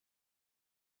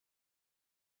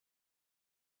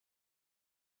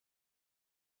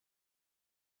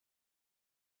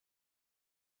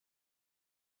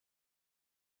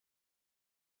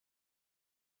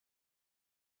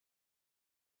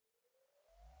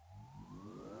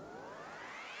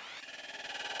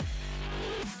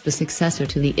the successor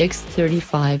to the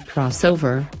X35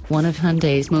 crossover, one of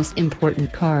Hyundai's most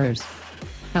important cars.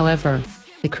 However,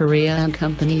 the Korean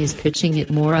company is pitching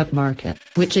it more upmarket,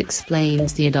 which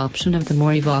explains the adoption of the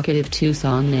more evocative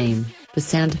Tucson name, the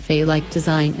Santa Fe-like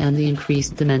design and the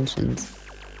increased dimensions.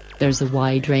 There's a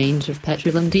wide range of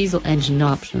petrol and diesel engine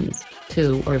options,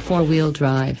 2- or 4-wheel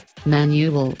drive,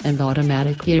 manual and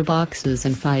automatic gearboxes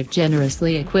and 5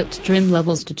 generously equipped trim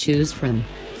levels to choose from.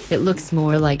 It looks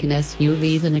more like an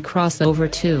SUV than a crossover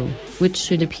too, which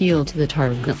should appeal to the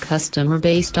target customer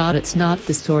base. It's not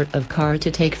the sort of car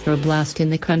to take for a blast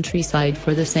in the countryside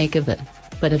for the sake of it,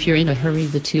 but if you're in a hurry,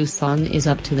 the Tucson is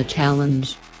up to the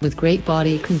challenge, with great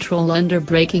body control under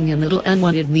braking and little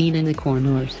unwanted lean in the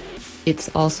corners. It's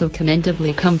also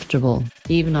commendably comfortable,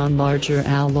 even on larger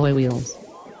alloy wheels.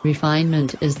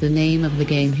 Refinement is the name of the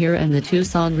game here, and the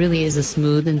Tucson really is a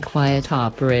smooth and quiet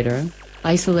operator,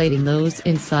 isolating those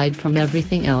inside from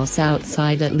everything else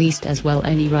outside at least as well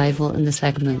any rival in the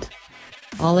segment.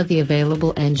 All of the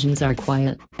available engines are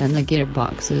quiet, and the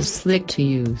gearbox is slick to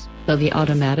use, though the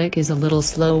automatic is a little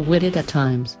slow-witted at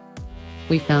times.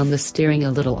 We found the steering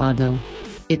a little odd though.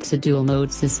 It's a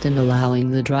dual-mode system allowing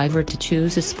the driver to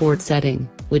choose a sport setting,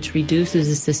 which reduces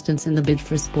assistance in the bid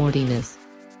for sportiness.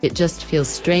 It just feels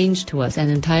strange to us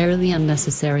and entirely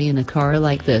unnecessary in a car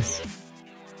like this.